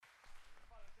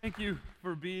Thank you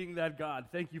for being that God.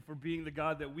 Thank you for being the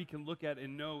God that we can look at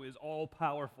and know is all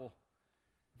powerful.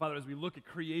 Father, as we look at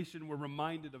creation, we're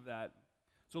reminded of that.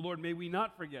 So, Lord, may we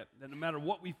not forget that no matter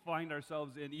what we find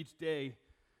ourselves in each day,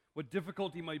 what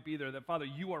difficulty might be there, that, Father,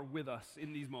 you are with us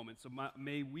in these moments. So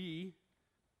may we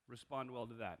respond well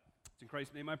to that. It's in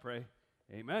Christ's name I pray.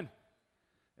 Amen.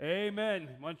 Amen.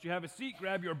 Once you have a seat,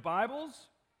 grab your Bibles.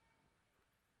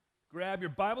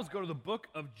 Go to the book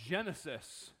of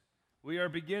Genesis. We are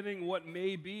beginning what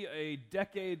may be a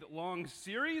decade-long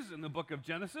series in the book of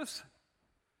Genesis.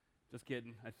 Just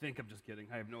kidding. I think I'm just kidding.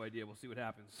 I have no idea. We'll see what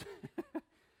happens.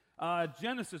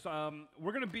 Genesis,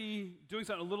 we're going to be doing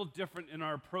something a little different in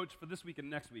our approach for this week and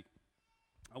next week.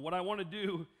 What I want to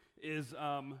do is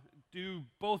do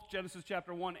both Genesis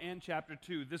chapter 1 and chapter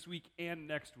 2 this week and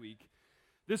next week.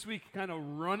 This week kind of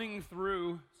running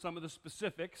through some of the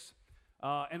specifics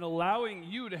and allowing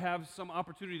you to have some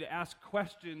opportunity to ask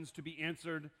questions to be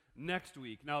answered next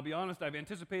week. Now, I'll be honest, I've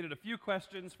anticipated a few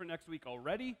questions for next week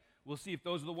already. We'll see if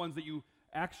those are the ones that you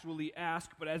actually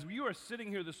ask. But as you are sitting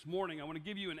here this morning, I want to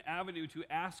give you an avenue to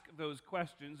ask those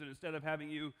questions. And instead of having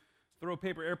you throw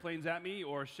paper airplanes at me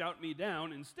or shout me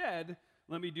down, instead,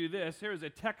 let me do this. Here is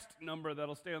a text number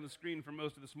that'll stay on the screen for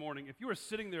most of this morning. If you are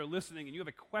sitting there listening and you have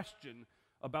a question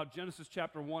about Genesis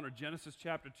chapter 1 or Genesis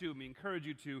chapter 2, we encourage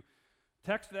you to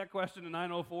text that question to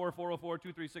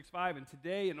 904-404-2365, and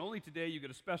today, and only today, you get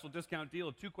a special discount deal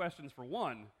of 2 questions for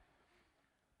 1.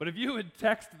 But if you would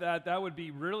text that, that would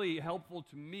be really helpful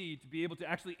to me to be able to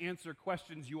actually answer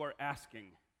questions you are asking.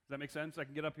 Does that make sense? I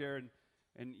can get up here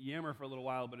and yammer for a little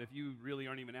while, but if you really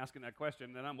aren't even asking that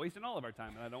question, then I'm wasting all of our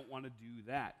time, and I don't want to do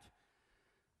that.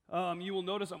 You will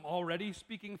notice I'm already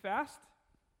speaking fast.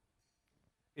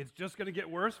 It's just going to get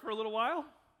worse for a little while,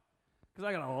 because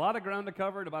I got a lot of ground to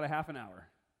cover in about a half an hour.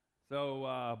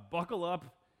 So buckle up.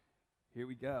 Here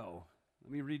we go.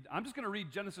 Let me read. I'm just going to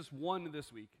read Genesis 1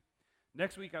 this week.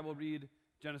 Next week I will read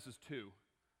Genesis 2.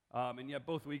 And yet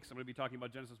both weeks I'm going to be talking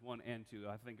about Genesis 1 and 2.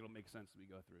 I think it'll make sense as we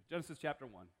go through. Genesis chapter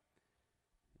 1.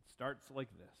 It starts like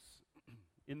this.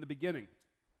 In the beginning,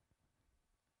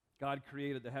 God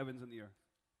created the heavens and the earth.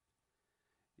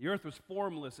 The earth was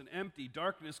formless and empty.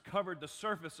 Darkness covered the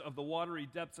surface of the watery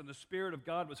depths, and the Spirit of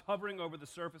God was hovering over the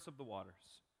surface of the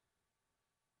waters.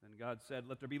 Then God said,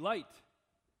 "Let there be light."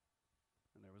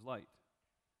 And there was light.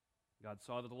 God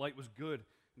saw that the light was good,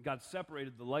 and God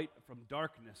separated the light from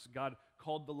darkness. God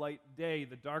called the light day,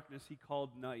 the darkness he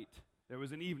called night. There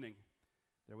was an evening.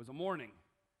 There was a morning.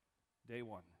 Day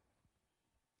 1.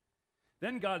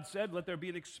 Then God said, "Let there be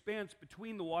an expanse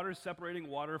between the waters, separating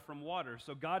water from water."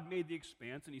 So God made the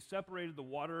expanse, and he separated the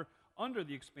water under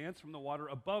the expanse from the water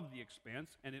above the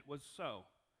expanse, and it was so.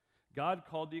 God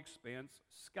called the expanse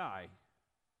sky.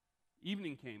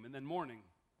 Evening came, and then morning,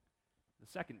 the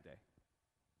second day.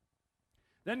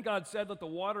 Then God said, "Let the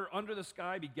water under the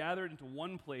sky be gathered into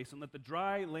one place, and let the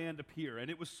dry land appear."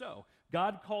 And it was so.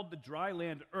 God called the dry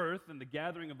land earth, and the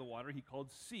gathering of the water he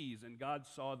called seas, and God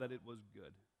saw that it was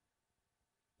good.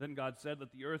 Then God said,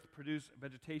 "Let the earth produce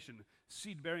vegetation,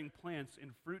 seed-bearing plants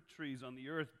and fruit trees on the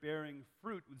earth bearing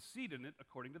fruit with seed in it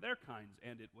according to their kinds."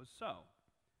 And it was so.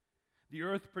 The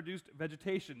earth produced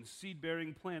vegetation,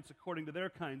 seed-bearing plants according to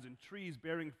their kinds, and trees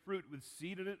bearing fruit with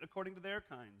seed in it according to their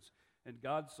kinds. And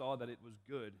God saw that it was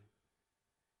good.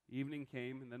 Evening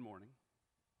came, and then morning,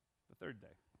 the third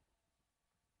day.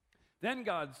 Then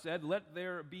God said, "Let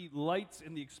there be lights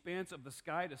in the expanse of the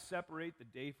sky to separate the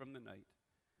day from the night.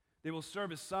 They will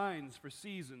serve as signs for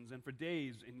seasons and for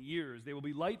days and years. They will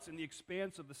be lights in the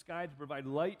expanse of the sky to provide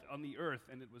light on the earth."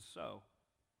 And it was so.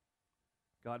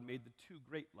 God made the 2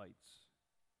 great lights,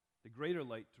 the greater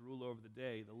light to rule over the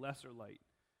day, the lesser light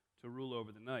to rule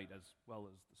over the night, as well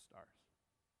as the stars.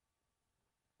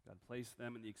 God placed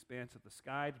them in the expanse of the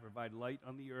sky to provide light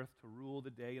on the earth, to rule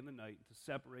the day and the night, and to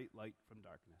separate light from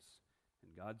darkness.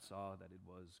 And God saw that it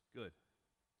was good.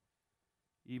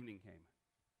 Evening came,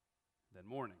 then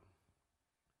morning,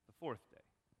 the 4th day.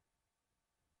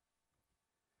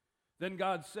 Then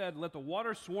God said, "Let the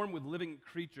water swarm with living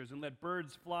creatures, and let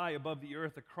birds fly above the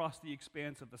earth across the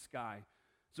expanse of the sky."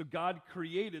 So God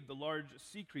created the large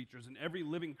sea creatures and every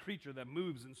living creature that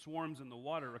moves and swarms in the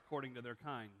water according to their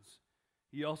kinds.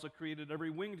 He also created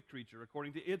every winged creature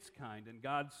according to its kind, and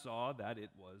God saw that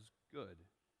it was good.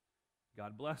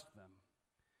 God blessed them.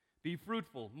 "Be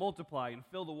fruitful, multiply, and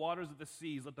fill the waters of the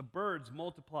seas. Let the birds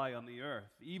multiply on the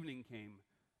earth." Evening came,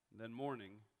 and then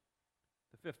morning,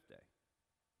 the 5th day.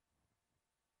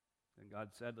 Then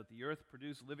God said, "Let the earth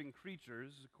produce living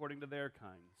creatures according to their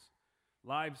kinds,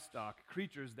 livestock,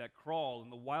 creatures that crawl,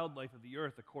 and the wildlife of the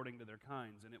earth according to their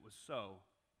kinds." And it was so.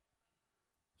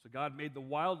 So God made the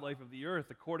wildlife of the earth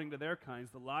according to their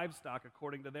kinds, the livestock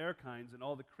according to their kinds, and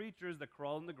all the creatures that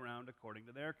crawl on the ground according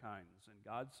to their kinds. And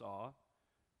God saw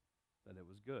that it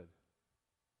was good.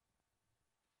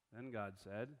 Then God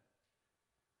said,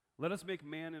 "Let us make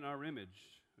man in our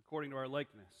image, according to our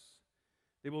likeness.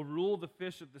 They will rule the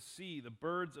fish of the sea, the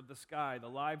birds of the sky, the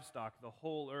livestock, the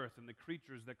whole earth, and the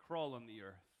creatures that crawl on the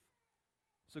earth."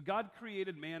 So God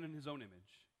created man in his own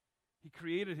image. He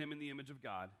created him in the image of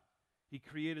God. He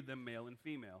created them male and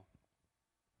female.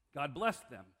 God blessed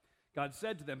them. God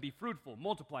said to them, "Be fruitful,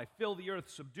 multiply, fill the earth,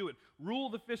 subdue it, rule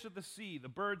the fish of the sea, the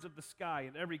birds of the sky,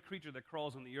 and every creature that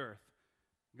crawls on the earth."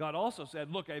 God also said,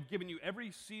 "Look, I have given you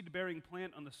every seed-bearing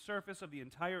plant on the surface of the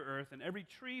entire earth, and every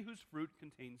tree whose fruit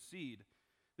contains seed.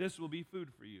 This will be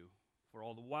food for you, for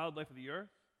all the wildlife of the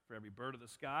earth, for every bird of the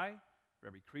sky, for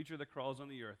every creature that crawls on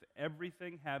the earth,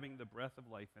 everything having the breath of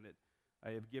life in it.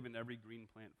 I have given every green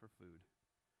plant for food."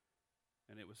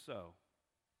 And it was so.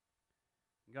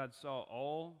 God saw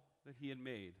all that he had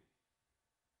made,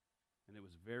 and it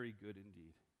was very good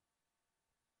indeed.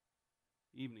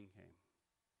 Evening came,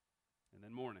 and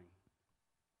then morning,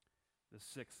 the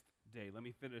sixth day. Let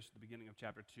me finish the beginning of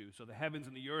chapter 2. So the heavens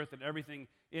and the earth and everything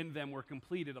in them were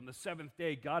completed. On the seventh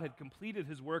day, God had completed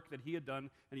his work that he had done,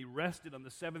 and he rested on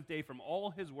the seventh day from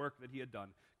all his work that he had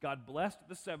done. God blessed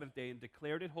the seventh day and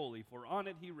declared it holy, for on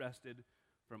it he rested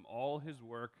from all his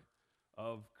work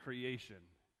of creation.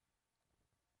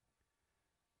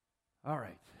 All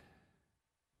right.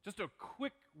 Just a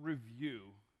quick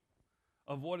review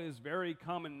of what is very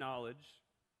common knowledge,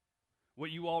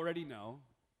 what you already know,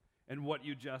 and what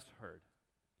you just heard.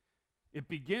 It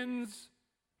begins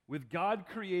with God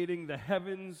creating the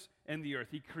heavens and the earth.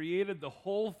 He created the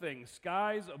whole thing,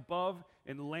 skies above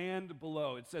and land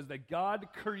below. It says that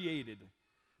God created.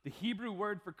 The Hebrew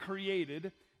word for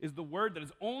created is the word that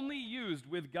is only used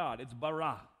with God. It's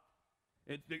bara.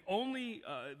 It's the only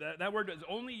that word is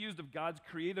only used of God's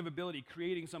creative ability,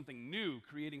 creating something new,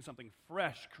 creating something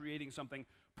fresh, creating something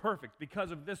perfect. Because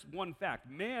of this one fact,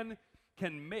 man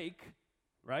can make,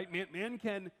 right? Man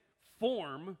can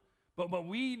form, but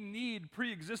we need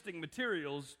pre-existing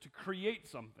materials to create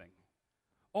something.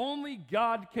 Only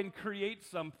God can create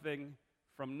something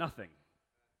from nothing.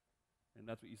 And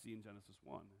that's what you see in Genesis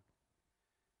 1.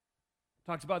 It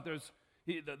talks about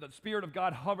the Spirit of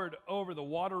God hovered over the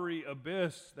watery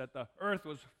abyss, that the earth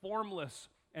was formless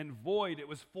and void. It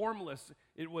was formless.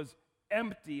 It was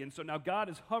empty. And so now God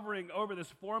is hovering over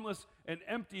this formless and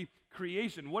empty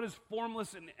creation. What does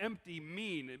formless and empty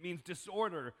mean? It means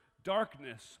disorder,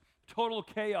 darkness, total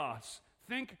chaos.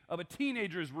 Think of a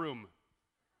teenager's room.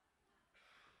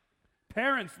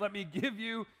 Parents, let me give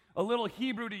you a little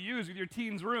Hebrew to use with your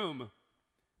teen's room.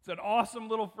 It's an awesome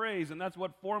little phrase, and that's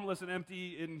what formless and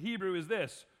empty in Hebrew is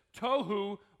this.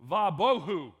 Tohu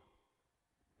vabohu. So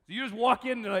you just walk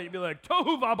in tonight and be like,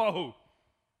 tohu vabohu.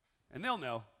 And they'll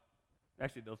know.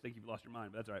 Actually, they'll think you've lost your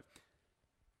mind, but that's all right.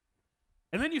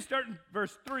 And then you start in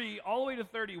verse 3 all the way to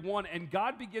 31, and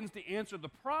God begins to answer the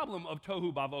problem of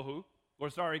tohu vabohu.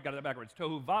 Or sorry, got it backwards.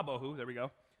 Tohu vabohu. There we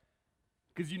go.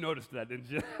 Because you noticed that,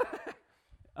 didn't you?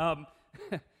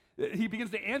 He begins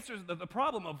to answer the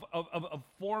problem of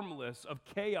formless, of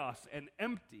chaos, and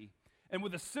empty. And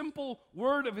with a simple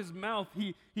word of his mouth,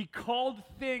 he called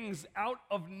things out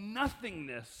of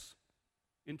nothingness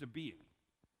into being.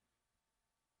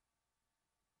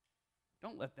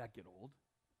 Don't let that get old.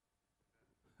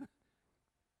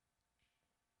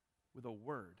 With a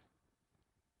word.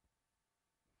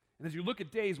 And as you look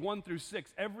at days 1 through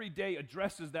 6, every day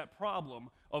addresses that problem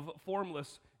of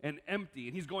formless and empty.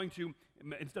 And he's going to,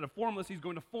 instead of formless, he's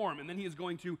going to form. And then he is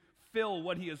going to fill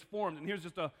what he has formed. And here's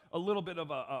just a little bit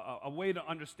of a way to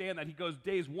understand that. He goes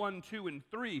days 1, 2, and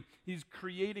 3, he's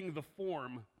creating the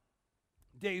form.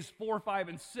 Days 4, 5,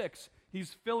 and 6,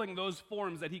 he's filling those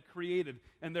forms that he created,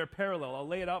 and they're parallel. I'll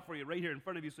lay it out for you right here in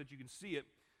front of you so that you can see it.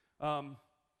 It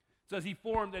says he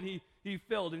formed and he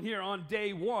filled. And here on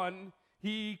day 1,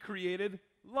 he created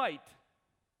light.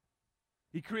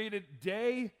 He created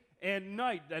day and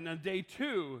night. And on day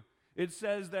 2, it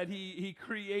says that he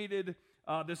created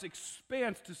this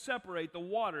expanse to separate the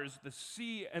waters, the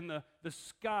sea and the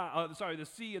sky. The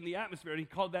sea and the atmosphere. And he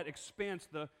called that expanse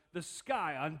the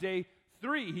sky. On day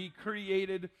 3, he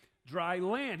created dry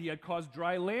land. He had caused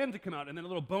dry land to come out. And then a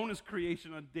little bonus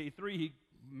creation on day 3, he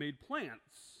made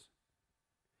plants.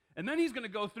 And then he's going to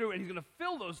go through and he's going to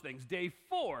fill those things. Day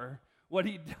 4, what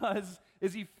he does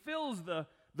is he fills the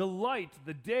light,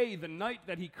 the day, the night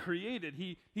that he created.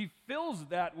 He fills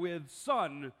that with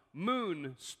sun,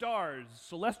 moon, stars,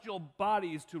 celestial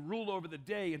bodies to rule over the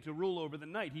day and to rule over the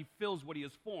night. He fills what he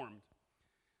has formed.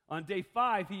 On day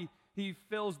 5, he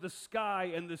fills the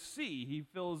sky and the sea. He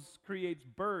creates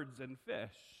birds and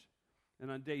fish. And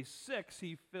on day 6,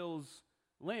 he fills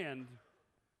land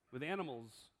with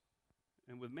animals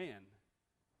and with man.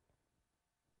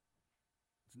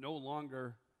 It's no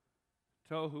longer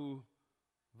tohu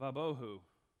vabohu,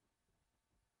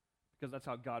 because that's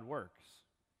how God works.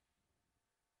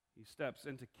 He steps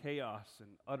into chaos and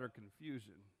utter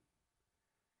confusion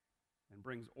and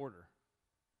brings order.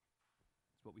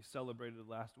 It's what we celebrated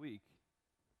last week.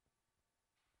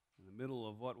 In the middle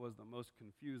of what was the most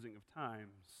confusing of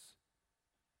times,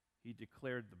 he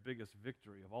declared the biggest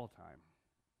victory of all time.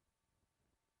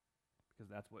 Because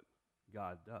that's what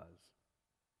God does.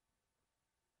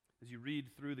 As you read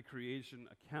through the creation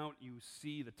account, you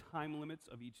see the time limits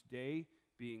of each day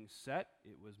being set.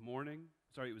 It was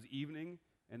evening,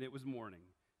 and it was morning.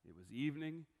 It was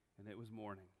evening, and it was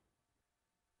morning.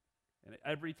 And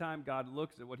every time God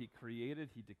looks at what he created,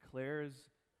 he declares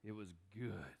it was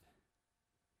good.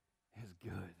 It was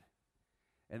good.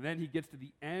 And then he gets to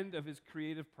the end of his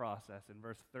creative process in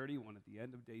verse 31 at the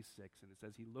end of day 6, and it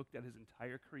says he looked at his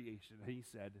entire creation and he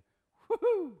said,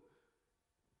 whoo-hoo,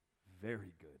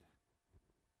 very good.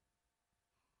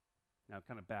 Now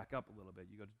kind of back up a little bit.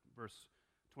 You go to verse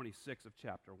 26 of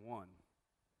chapter 1.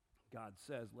 God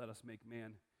says, let us make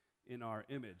man in our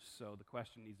image. So the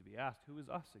question needs to be asked, who is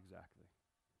us exactly?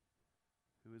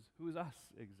 Who is us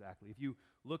exactly? If you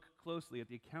look closely at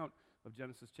the account of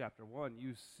Genesis chapter 1,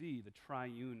 you see the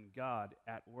triune God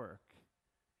at work.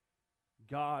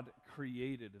 God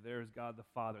created. There's God the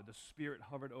Father. The Spirit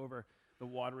hovered over the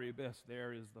watery abyss.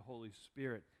 There is the Holy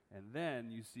Spirit. And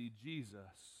then you see Jesus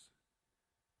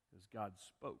as God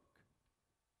spoke.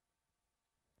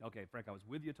 Okay, Frank, I was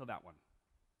with you till that one.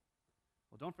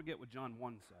 Well, don't forget what John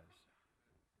 1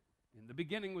 says. In the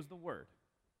beginning was the Word,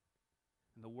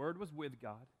 and the Word was with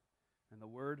God, and the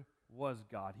Word was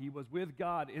God. He was with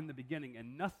God in the beginning,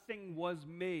 and nothing was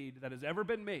made that has ever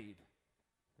been made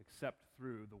except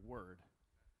through the Word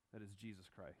that is Jesus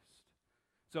Christ.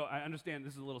 So I understand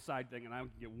this is a little side thing, and I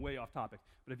can get way off topic,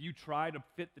 but if you try to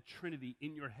fit the Trinity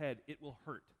in your head, it will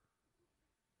hurt.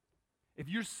 If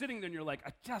you're sitting there and you're like,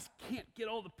 I just can't get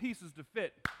all the pieces to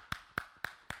fit,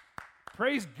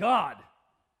 praise God.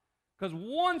 Because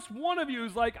once one of you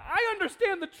is like, I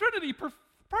understand the Trinity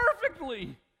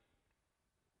perfectly,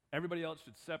 everybody else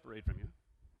should separate from you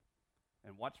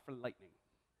and watch for lightning.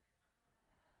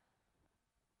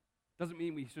 Doesn't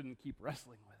mean we shouldn't keep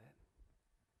wrestling with it.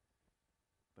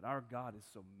 But our God is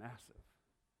so massive,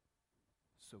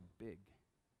 so big.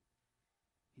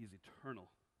 He is eternal.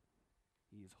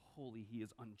 He is holy. He is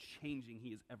unchanging. He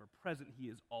is ever present. He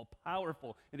is all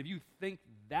powerful. And if you think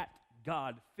that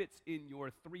God fits in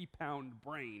your 3-pound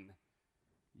brain,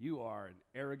 you are an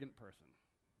arrogant person.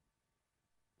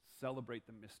 Celebrate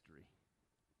the mystery.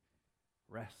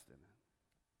 Rest in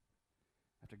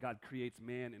it. After God creates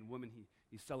man and woman,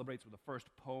 he celebrates with the first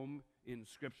poem in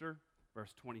Scripture,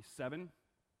 verse 27.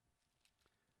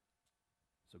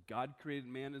 So God created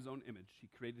man in his own image. He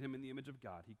created him in the image of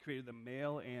God. He created them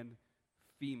male and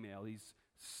female. He's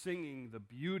singing the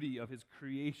beauty of his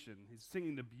creation. He's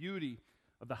singing the beauty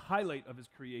of the highlight of his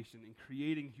creation in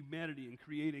creating humanity and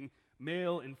creating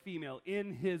male and female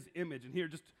in his image. And here,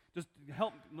 just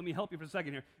let me help you for a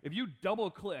second here. If you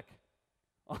double-click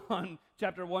on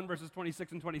chapter 1, verses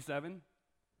 26 and 27,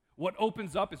 what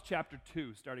opens up is chapter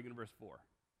 2, starting in verse 4.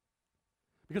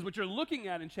 Because what you're looking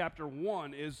at in chapter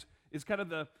 1 is kind of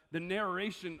the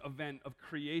narration event of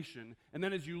creation. And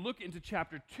then as you look into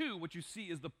chapter 2, what you see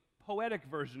is the poetic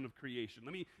version of creation.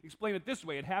 Let me explain it this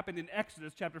way. It happened in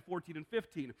Exodus chapter 14 and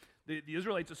 15. The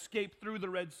Israelites escaped through the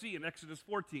Red Sea in Exodus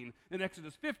 14. In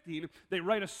Exodus 15, they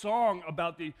write a song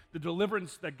about the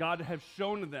deliverance that God has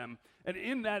shown them. And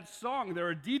in that song, there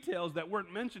are details that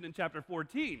weren't mentioned in chapter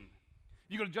 14.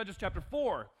 You go to Judges chapter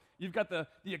 4, you've got the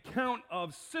account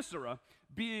of Sisera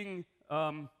being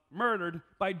murdered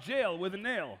by Jael with a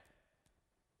nail.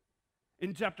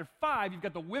 In chapter 5, you've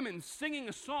got the women singing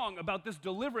a song about this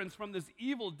deliverance from this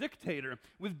evil dictator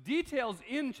with details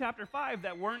in chapter 5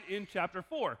 that weren't in chapter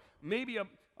 4. Maybe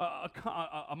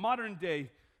a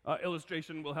modern-day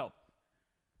illustration will help.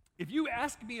 If you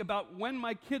ask me about when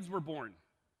my kids were born,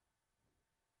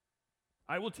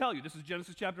 I will tell you, this is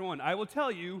Genesis chapter 1, I will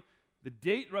tell you the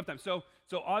date, rough time. So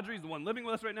Audrey's the one living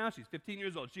with us right now. She's 15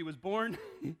 years old. She was born,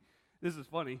 this is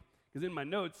funny, because in my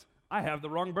notes, I have the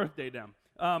wrong birthday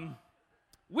down.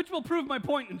 Which will prove my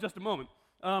point in just a moment.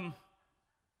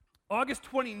 August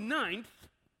 29th,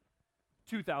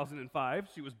 2005,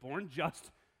 she was born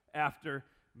just after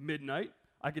midnight.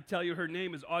 I could tell you her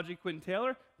name is Audrey Quinn Taylor.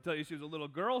 I'll tell you she was a little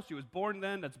girl. She was born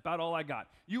then. That's about all I got.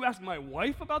 You ask my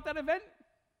wife about that event,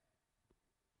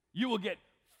 You will get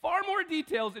far more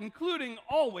details, including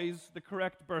always the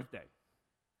correct birthday.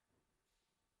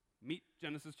 Meet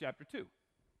Genesis chapter 2.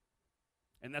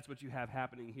 And that's what you have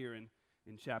happening here in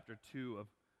chapter 2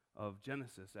 of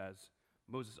Genesis as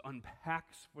Moses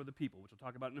unpacks for the people, which we'll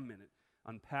talk about in a minute,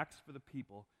 unpacks for the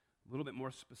people a little bit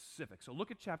more specific. So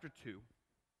look at chapter 2,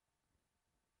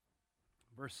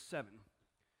 verse 7.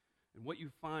 And what you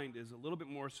find is a little bit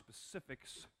more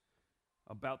specifics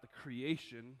about the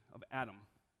creation of Adam.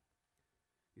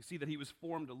 You see that he was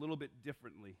formed a little bit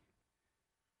differently.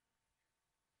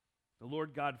 The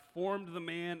Lord God formed the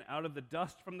man out of the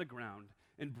dust from the ground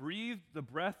and breathed the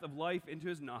breath of life into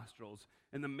his nostrils,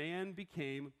 and the man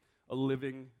became a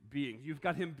living being. You've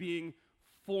got him being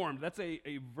formed. That's a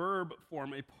verb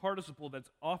form, a participle that's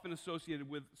often associated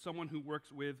with someone who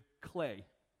works with clay.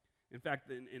 In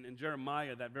fact, in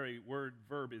Jeremiah, that very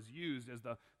verb is used as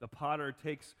the potter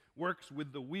works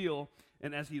with the wheel,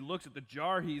 and as he looks at the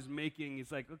jar he's making,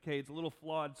 he's like, okay, it's a little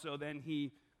flawed, so then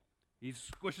he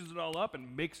squishes it all up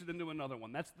and makes it into another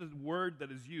one. That's the word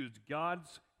that is used,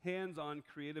 God's hands-on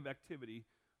creative activity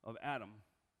of Adam.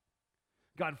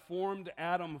 God formed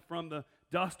Adam from the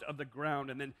dust of the ground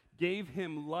and then gave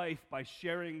him life by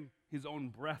sharing his own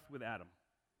breath with Adam.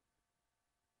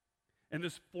 And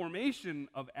this formation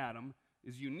of Adam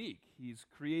is unique. He's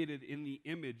created in the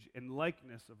image and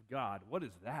likeness of God. What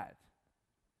is that?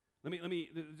 Let me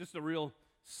just a real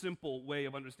simple way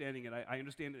of understanding it. I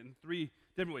understand it in three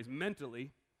different ways.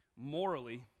 Mentally,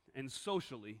 morally, and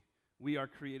socially, we are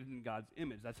created in God's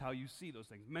image. That's how you see those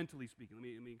things. Mentally speaking, let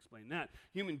me explain that.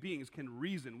 Human beings can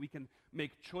reason. We can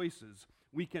make choices.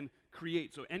 We can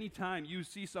create. So anytime you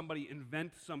see somebody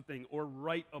invent something or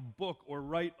write a book or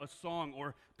write a song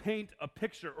or paint a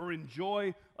picture or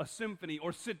enjoy a symphony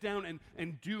or sit down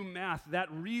and do math,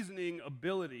 that reasoning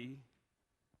ability,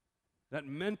 that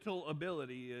mental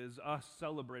ability is us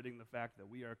celebrating the fact that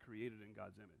we are created in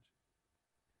God's image.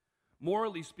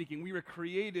 Morally speaking, we were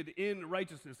created in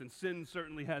righteousness, and sin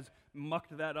certainly has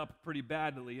mucked that up pretty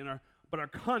badly. But our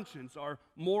conscience, our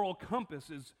moral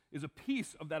compass is a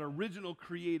piece of that original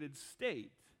created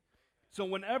state. So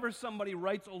whenever somebody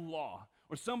writes a law,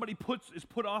 or somebody is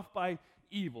put off by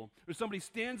evil, or somebody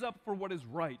stands up for what is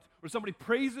right, or somebody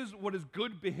praises what is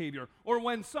good behavior, or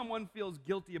when someone feels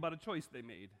guilty about a choice they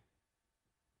made,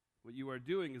 what you are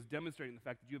doing is demonstrating the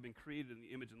fact that you have been created in the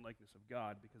image and likeness of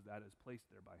God, because that is placed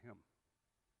there by Him.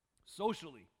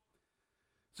 Socially,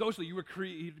 you were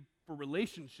created for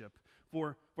relationship,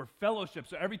 for fellowship.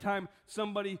 So every time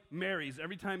somebody marries,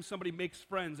 every time somebody makes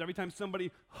friends, every time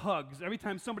somebody hugs, every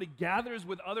time somebody gathers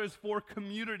with others for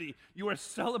community, you are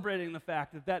celebrating the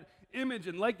fact that that image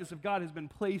and likeness of God has been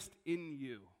placed in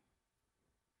you.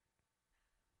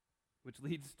 Which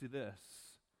leads to this.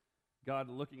 God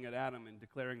looking at Adam and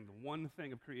declaring the one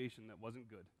thing of creation that wasn't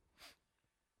good.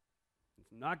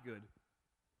 It's not good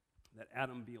that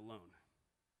Adam be alone.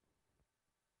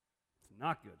 It's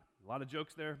not good. A lot of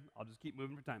jokes there. I'll just keep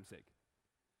moving for time's sake.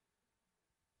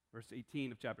 Verse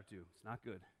 18 of chapter 2. It's not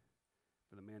good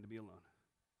for the man to be alone.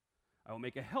 I will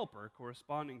make a helper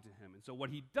corresponding to him. And so what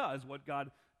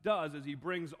God does is he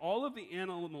brings all of the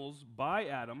animals by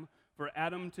Adam for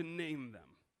Adam to name them.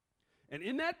 And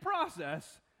in that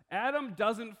process, Adam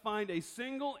doesn't find a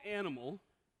single animal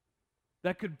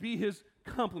that could be his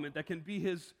complement, that can be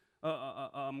his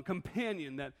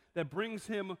companion, that brings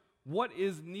him what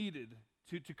is needed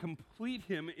to complete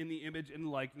him in the image and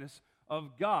likeness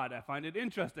of God. I find it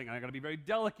interesting. I got to be very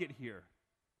delicate here.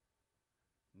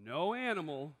 No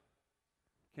animal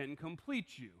can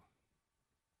complete you.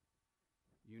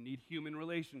 You need human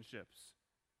relationships.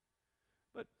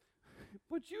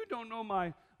 But you don't know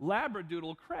my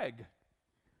Labradoodle, Craig.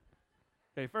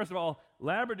 Okay, first of all,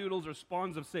 Labradoodles are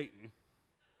spawns of Satan.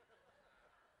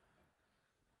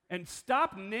 And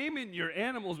stop naming your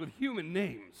animals with human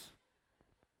names.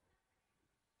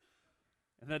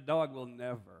 And that dog will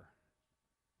never,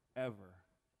 ever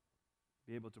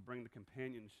be able to bring the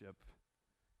companionship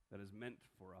that is meant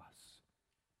for us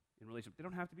in relationship. They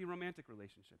don't have to be romantic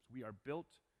relationships. We are built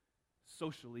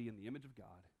socially in the image of God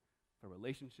for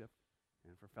relationship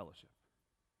and for fellowship.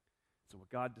 So what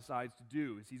God decides to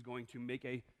do is he's going to make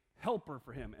a helper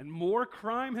for him. And more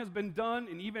crime has been done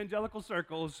in evangelical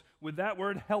circles with that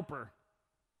word helper.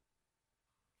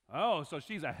 Oh, so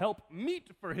she's a help meet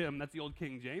for him. That's the old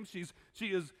King James. She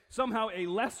is somehow a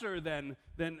lesser than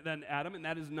Adam, and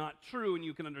that is not true, and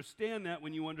you can understand that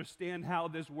when you understand how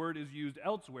this word is used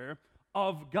elsewhere,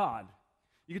 of God.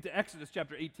 You get to Exodus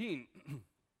chapter 18,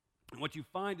 and what you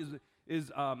find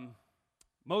is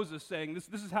Moses saying,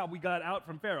 this is how we got out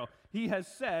from Pharaoh. He has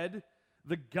said,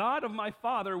 The God of my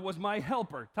father was my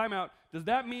helper. Time out. Does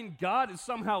that mean God is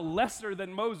somehow lesser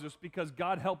than Moses because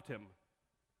God helped him?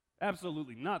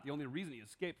 Absolutely not. The only reason he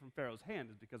escaped from Pharaoh's hand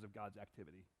is because of God's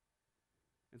activity.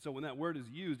 And so when that word is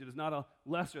used, it is not a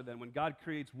lesser than. When God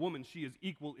creates woman, she is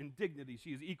equal in dignity.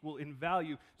 She is equal in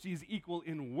value. She is equal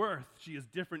in worth. She is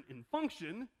different in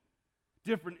function,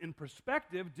 different in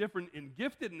perspective, different in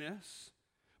giftedness.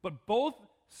 But both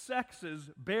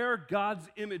sexes bear God's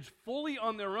image fully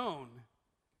on their own,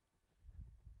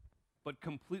 but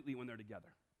completely when they're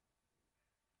together.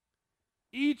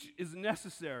 Each is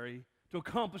necessary to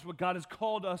accomplish what God has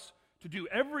called us to do.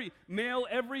 Every male,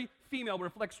 every female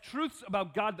reflects truths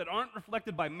about God that aren't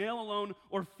reflected by male alone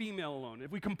or female alone.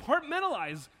 If we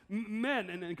compartmentalize men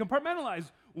and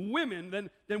compartmentalize women,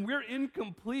 then we're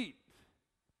incomplete.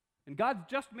 And God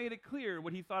just made it clear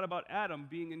what he thought about Adam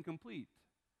being incomplete.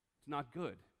 It's not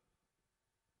good.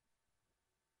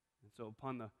 And so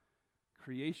upon the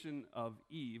creation of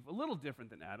Eve, a little different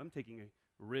than Adam, taking a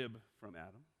rib from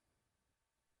Adam,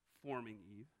 forming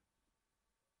Eve,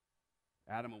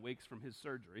 Adam awakes from his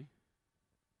surgery,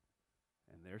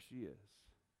 and there she is.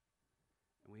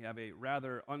 And we have a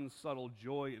rather unsubtle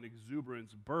joy and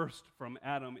exuberance burst from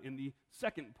Adam in the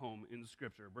second poem in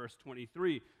Scripture, verse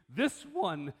 23. This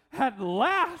one at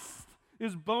last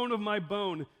is bone of my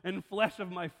bone and flesh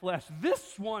of my flesh.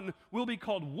 This one will be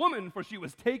called woman, for she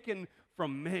was taken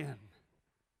from man.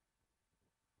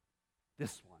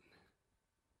 This one.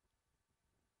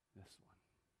 This one.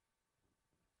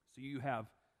 So you have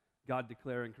God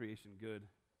declaring creation good,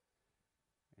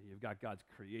 and you've got God's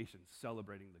creation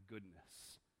celebrating the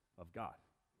goodness of God.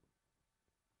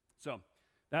 So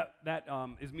that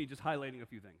is me just highlighting a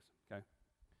few things, okay?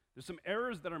 There's some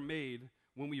errors that are made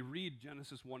when we read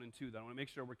Genesis 1 and 2 that I want to make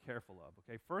sure we're careful of,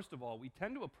 okay? First of all, we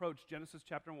tend to approach Genesis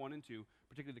chapter 1 and 2,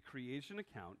 particularly the creation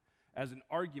account, as an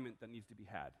argument that needs to be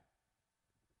had.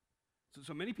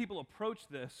 So many people approach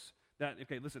this that,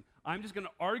 okay, listen, I'm just going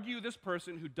to argue this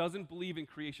person who doesn't believe in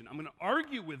creation. I'm going to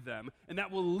argue with them, and that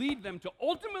will lead them to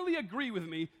ultimately agree with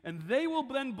me, and they will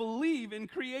then believe in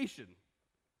creation.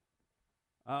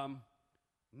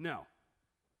 No.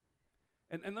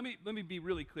 And let me be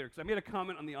really clear, because I made a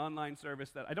comment on the online service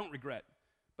that I don't regret,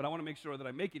 but I want to make sure that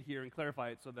I make it here and clarify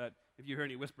it so that if you hear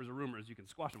any whispers or rumors, you can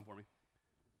squash them for me.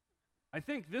 I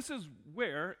think this is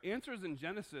where Answers in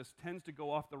Genesis tends to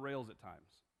go off the rails at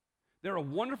times. They're a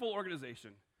wonderful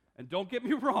organization, and don't get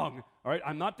me wrong, all right?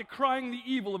 I'm not decrying the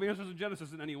evil of Answers in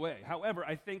Genesis in any way. However,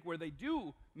 I think where they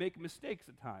do make mistakes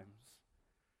at times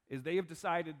is they have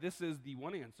decided this is the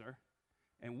one answer,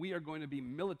 and we are going to be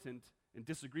militant and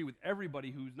disagree with everybody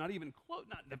who's not even close.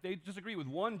 If they disagree with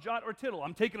one jot or tittle,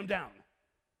 I'm taking them down.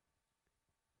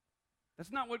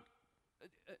 That's not what,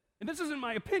 and this isn't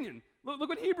my opinion. Look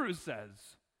what Hebrews says.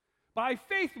 By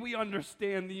faith we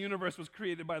understand the universe was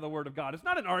created by the word of God. It's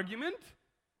not an argument.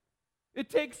 It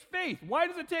takes faith. Why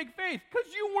does it take faith?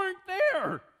 Because you weren't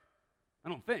there. I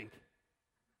don't think.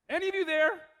 Any of you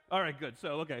there? All right, good.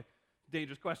 So, okay,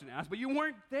 dangerous question to ask, but you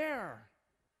weren't there.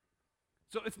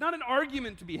 So it's not an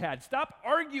argument to be had. Stop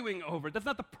arguing over it. That's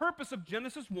not the purpose of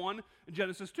Genesis 1 and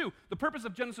Genesis 2. The purpose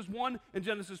of Genesis 1 and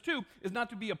Genesis 2 is not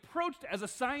to be approached as a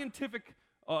scientific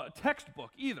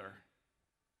textbook either.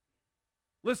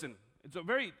 Listen, it's a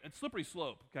slippery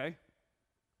slope, okay?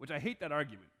 Which I hate that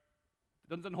argument.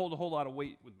 It doesn't hold a whole lot of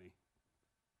weight with me.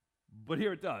 But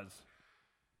here it does.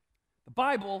 The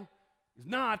Bible is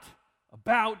not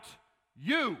about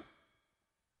you.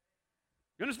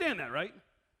 You understand that, right?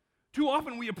 Too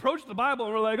often we approach the Bible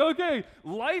and we're like, okay,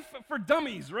 life for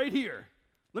dummies right here.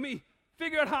 Let me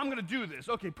figure out how I'm going to do this.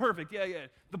 Okay, perfect, yeah.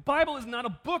 The Bible is not a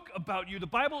book about you. The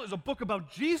Bible is a book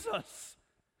about Jesus.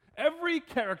 Every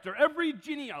character, every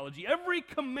genealogy, every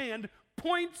command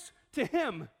points to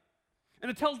him.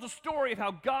 And it tells the story of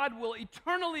how God will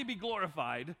eternally be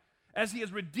glorified as he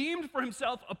has redeemed for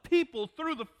himself a people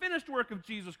through the finished work of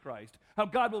Jesus Christ. How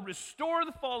God will restore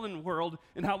the fallen world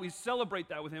and how we celebrate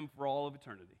that with him for all of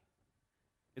eternity.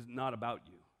 It's not about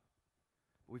you.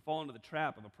 But we fall into the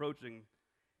trap of approaching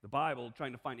the Bible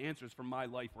trying to find answers for my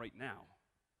life right now.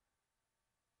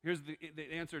 Here's the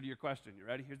answer to your question. You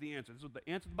ready? Here's the answer. This is what the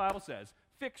answer the Bible says.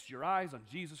 Fix your eyes on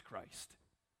Jesus Christ.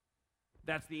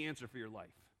 That's the answer for your life.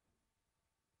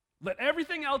 Let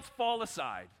everything else fall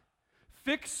aside.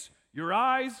 Fix your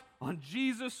eyes on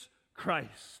Jesus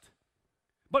Christ.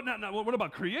 But now, what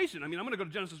about creation? I mean, I'm going to go to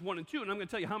Genesis 1 and 2, and I'm going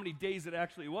to tell you how many days it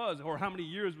actually was, or how many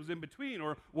years was in between,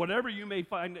 or whatever you may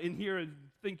find in here and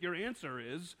think your answer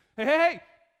is. Hey!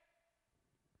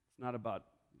 It's not about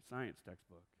the science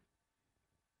textbook.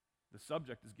 The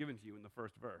subject is given to you in the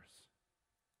first verse.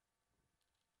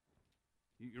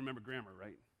 You remember grammar,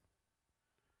 right?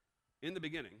 In the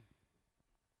beginning,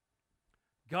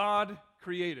 God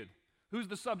created. Who's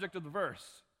the subject of the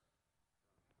verse?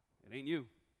 It ain't you.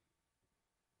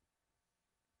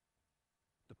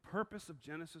 The purpose of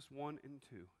Genesis 1 and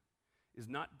 2 is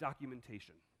not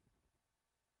documentation.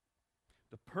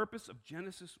 The purpose of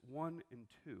Genesis 1 and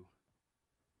 2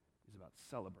 is about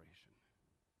celebration.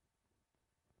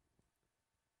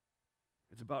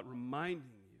 It's about reminding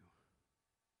you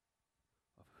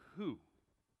of who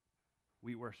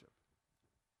we worship.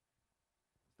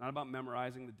 It's not about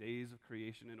memorizing the days of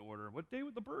creation in order. What day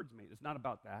were the birds made? It's not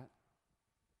about that.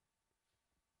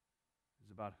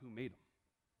 It's about who made them.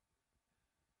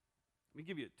 Let me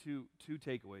give you two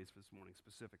takeaways for this morning,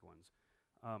 specific ones.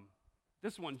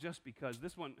 This one, just because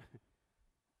this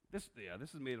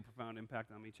has made a profound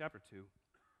impact on me. Chapter 2.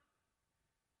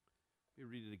 Let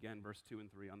me read it again, verse 2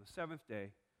 and 3. On the seventh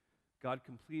day, God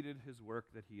completed his work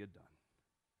that he had done.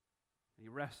 And he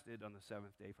rested on the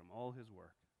seventh day from all his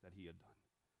work that he had done.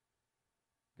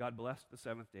 God blessed the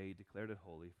seventh day, declared it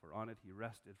holy, for on it he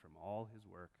rested from all his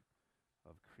work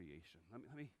of creation.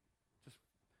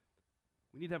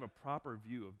 We need to have a proper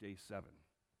view of day 7.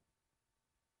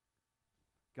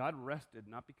 God rested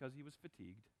not because he was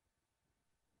fatigued,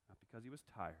 not because he was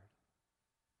tired,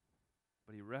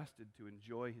 but he rested to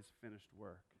enjoy his finished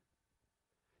work.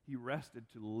 He rested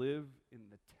to live in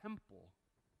the temple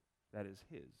that is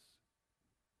his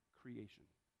creation.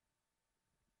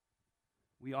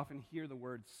 We often hear the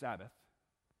word Sabbath,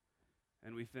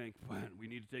 and we think, man, we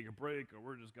need to take a break or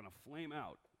we're just going to flame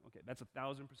out. Okay, that's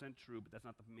 1,000% true, but that's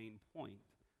not the main point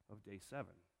of day 7.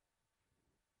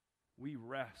 We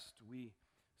rest, we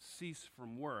cease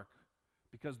from work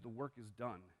because the work is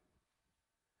done.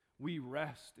 We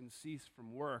rest and cease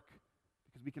from work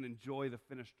because we can enjoy the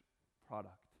finished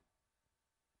product.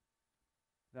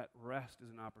 That rest is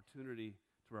an opportunity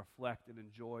to reflect and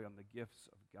enjoy on the gifts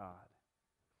of God.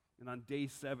 And on day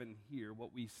 7 here,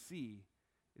 what we see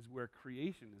is where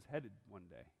creation is headed one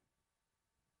day.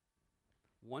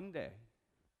 One day,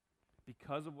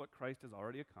 because of what Christ has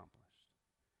already accomplished,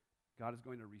 God is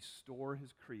going to restore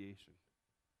his creation.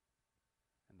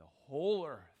 And the whole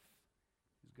earth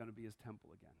is going to be his temple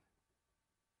again.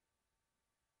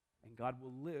 And God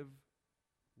will live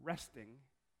resting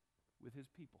with his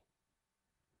people.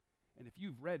 And if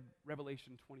you've read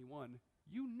Revelation 21,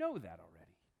 you know that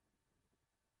already.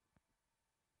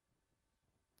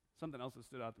 Something else that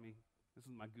stood out to me. This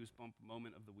is my goosebump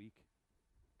moment of the week.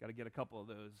 Got to get a couple of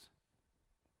those.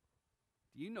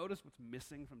 Do you notice what's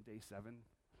missing from day 7?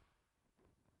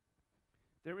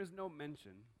 There is no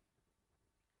mention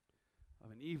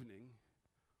of an evening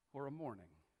or a morning.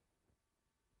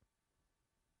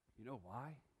 You know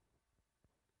why?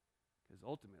 Because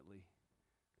ultimately,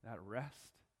 that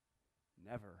rest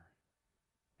never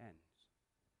ends.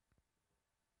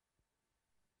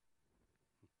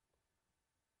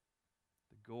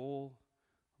 The goal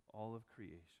of all of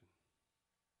creation,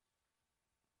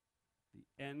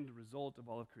 the end result of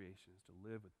all of creation is to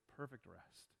live with perfect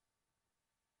rest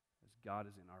as God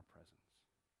is in our presence.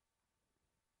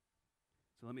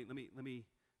 So let me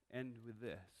end with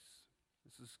this.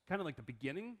 This is kind of like the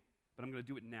beginning, but I'm going to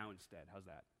do it now instead. How's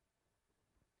that?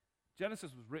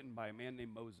 Genesis was written by a man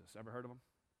named Moses. Ever heard of him?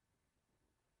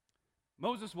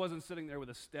 Moses wasn't sitting there with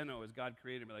a steno as God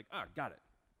created him, like, got it.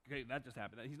 Okay, that just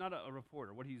happened. He's not a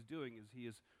reporter. What he's doing is he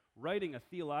is writing a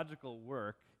theological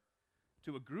work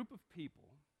to a group of people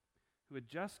who had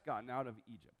just gotten out of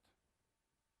Egypt.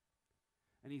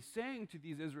 And he's saying to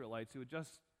these Israelites who had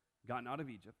just gotten out of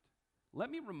Egypt,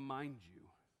 let me remind you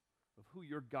of who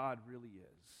your God really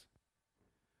is.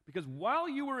 Because while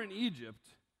you were in Egypt,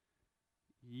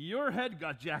 your head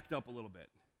got jacked up a little bit.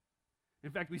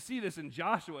 In fact, we see this in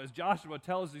Joshua, as Joshua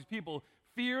tells these people,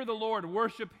 fear the Lord,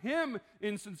 worship him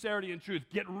in sincerity and truth.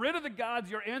 Get rid of the gods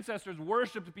your ancestors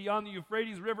worshipped beyond the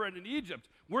Euphrates River and in Egypt.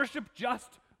 Worship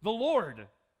just the Lord.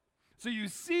 So you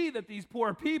see that these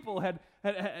poor people had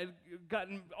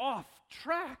gotten off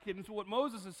track. And so what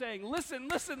Moses is saying, listen,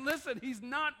 he's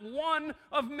not one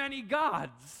of many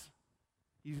gods.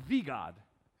 He's the God.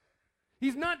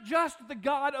 He's not just the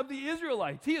God of the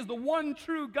Israelites. He is the one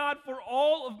true God for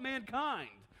all of mankind,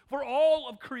 for all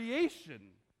of creation.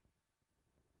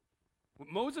 What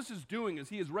Moses is doing is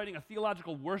he is writing a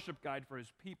theological worship guide for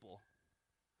his people.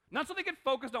 Not so they get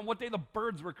focused on what day the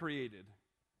birds were created,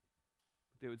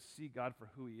 but they would see God for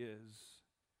who he is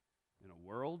in a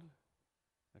world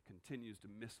that continues to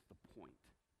miss the point.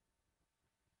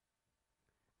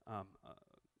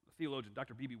 Theologian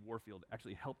Dr. B.B. Warfield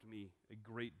actually helped me a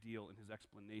great deal in his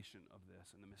explanation of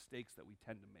this and the mistakes that we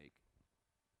tend to make.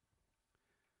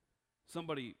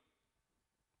 Somebody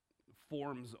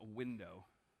forms a window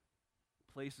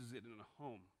places it in a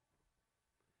home.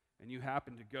 And you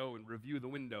happen to go and review the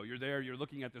window. You're there, you're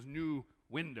looking at this new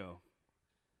window.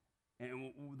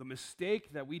 And the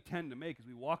mistake that we tend to make is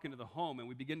we walk into the home and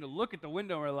we begin to look at the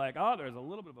window and we're like, oh, there's a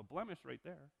little bit of a blemish right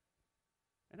there.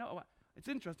 And oh, it's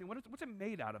interesting. What's it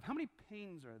made out of? How many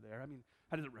panes are there? I mean,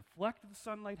 how does it reflect the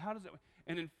sunlight? How does it?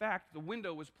 And in fact, the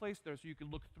window was placed there so you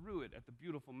could look through it at the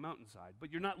beautiful mountainside.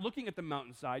 But you're not looking at the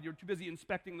mountainside. You're too busy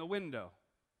inspecting the window.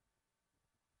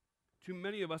 Too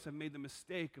many of us have made the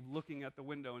mistake of looking at the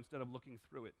window instead of looking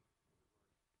through it.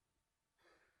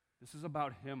 This is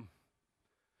about Him.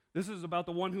 This is about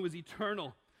the one who is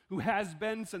eternal, who has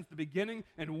been since the beginning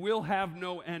and will have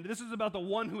no end. This is about the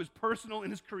one who is personal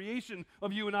in His creation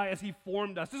of you and I as He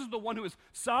formed us. This is the one who is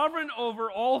sovereign over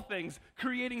all things,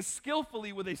 creating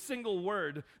skillfully with a single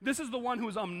word. This is the one who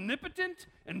is omnipotent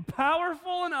and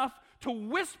powerful enough to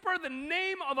whisper the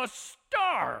name of a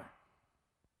star.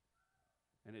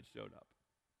 And it showed up.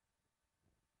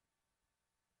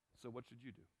 So what should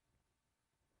you do?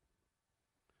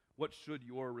 What should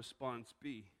your response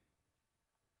be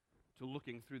to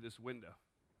looking through this window?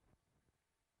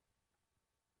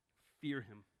 Fear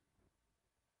Him.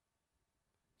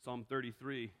 Psalm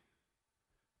 33,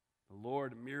 the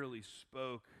Lord merely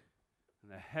spoke,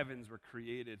 and the heavens were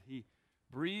created. He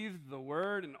breathed the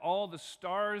word, and all the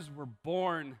stars were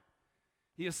born.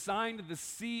 He assigned the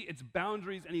sea its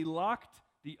boundaries, and He locked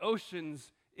the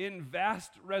oceans in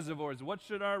vast reservoirs. What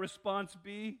should our response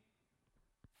be?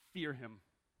 Fear Him.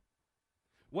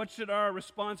 What should our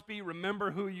response be? Remember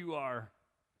who you are.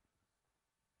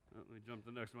 Let me jump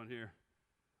to the next one here.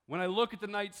 When I look at the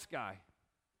night sky,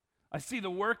 I see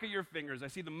the work of your fingers. I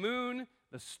see the moon,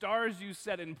 the stars you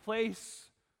set in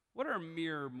place. What are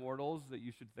mere mortals that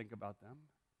you should think about them?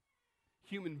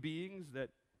 Human beings that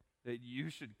you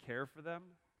should care for them?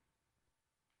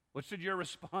 What should your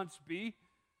response be?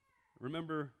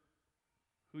 Remember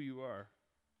who you are.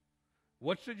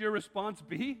 What should your response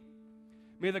be?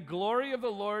 May the glory of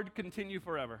the Lord continue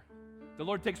forever. The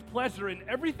Lord takes pleasure in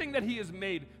everything that He has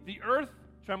made. The earth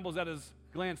trembles at His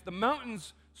glance. The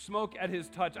mountains smoke at His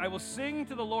touch. I will sing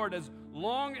to the Lord as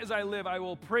long as I live. I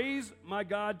will praise my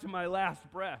God to my last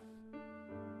breath.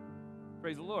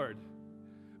 Praise the Lord.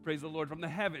 Praise the Lord from the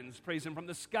heavens. Praise Him from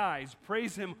the skies.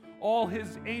 Praise Him, all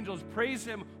His angels. Praise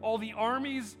Him, all the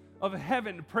armies of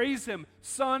heaven. Praise Him,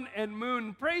 sun and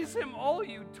moon. Praise Him, all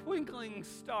you twinkling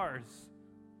stars.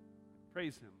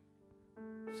 Praise Him,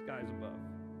 skies above.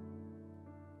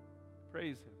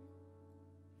 Praise Him,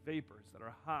 vapors that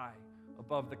are high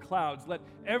above the clouds. Let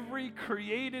every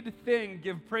created thing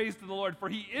give praise to the Lord, for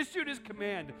He issued His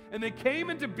command, and they came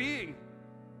into being.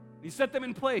 He set them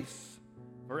in place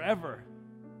forever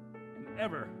and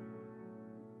ever.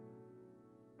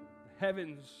 The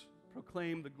heavens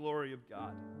proclaim the glory of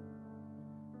God.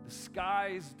 The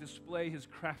skies display His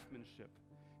craftsmanship.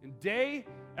 And day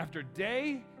after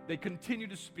day, they continue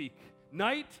to speak.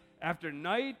 Night after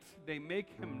night, they make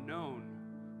Him known.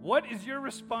 What is your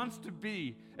response to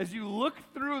be as you look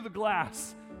through the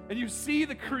glass and you see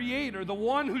the Creator, the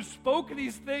one who spoke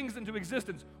these things into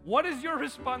existence? What is your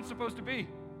response supposed to be?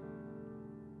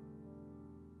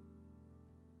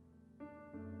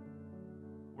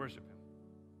 Worship Him.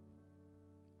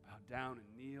 Bow down and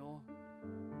kneel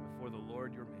before the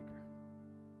Lord your Maker.